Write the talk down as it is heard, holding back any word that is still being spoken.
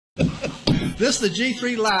This is the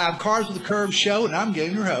G3 Live Cars with the Kurves show, and I'm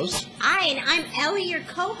Gavin, your host. Hi, and I'm Ellie, your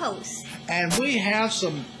co-host. And we have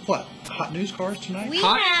some, hot news cars tonight? We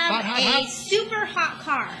have a super hot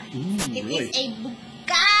car. Ooh, it really? is a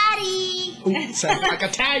Bugatti. Ooh, sounds like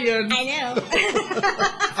Italian. I know.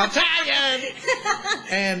 Italian!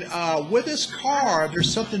 And with this car,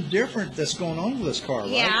 there's something different that's going on with this car, right?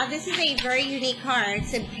 Yeah, this is a very unique car.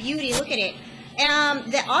 It's a beauty. Look at it.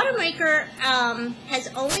 The automaker has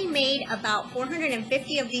only made about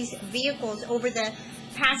 450 of these vehicles over the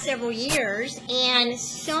past several years, and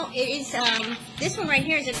so it is. This one right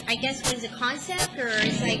here is, I guess, was a concept, or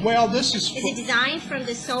it's like. Well, this is. Is it designed from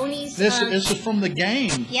the Sony's? This is from the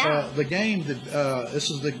game. Yeah. The game that this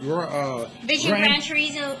is the Vision Gran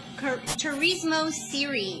Turismo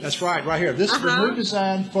series. That's right here. This is the new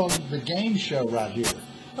design from the game show right here.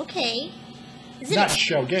 Okay. Not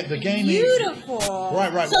show, the game. Beautiful.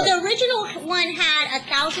 Right. So the original one had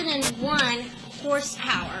 1,001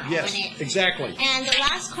 horsepower on it. Exactly. And the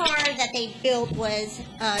last car that they built was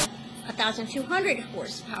 1,200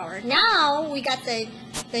 horsepower. Now we got the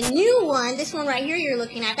new one. This one right here you're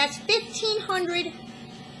looking at. That's 1,500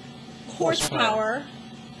 horsepower.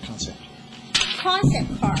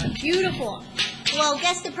 Concept car. Beautiful. Well,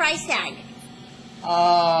 guess the price tag.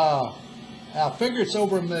 I figure it's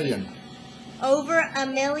over $1 million. Over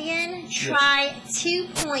 $1 million? Try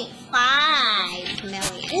 2.5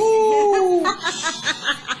 million. Ooh!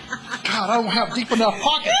 God, I don't have deep enough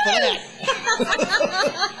pockets for that.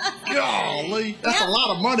 Golly, that's a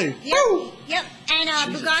lot of money. Yep. And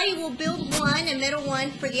Bugatti will build one, a middle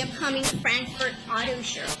one, for the upcoming Frankfurt Auto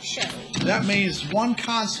Show. That means one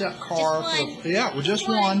concept car. Just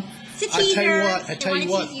one. I tell you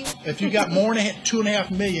what. If you got more than $2.5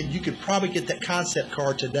 million, you could probably get that concept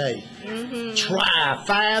car today. Try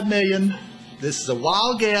 $5 million. This is a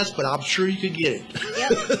wild guess, but I'm sure you could get it.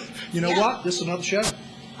 Yep. You know what? This is another show.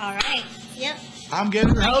 All right. Yep. I'm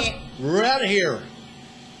Gavin, your host. We're out of here.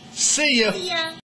 See ya.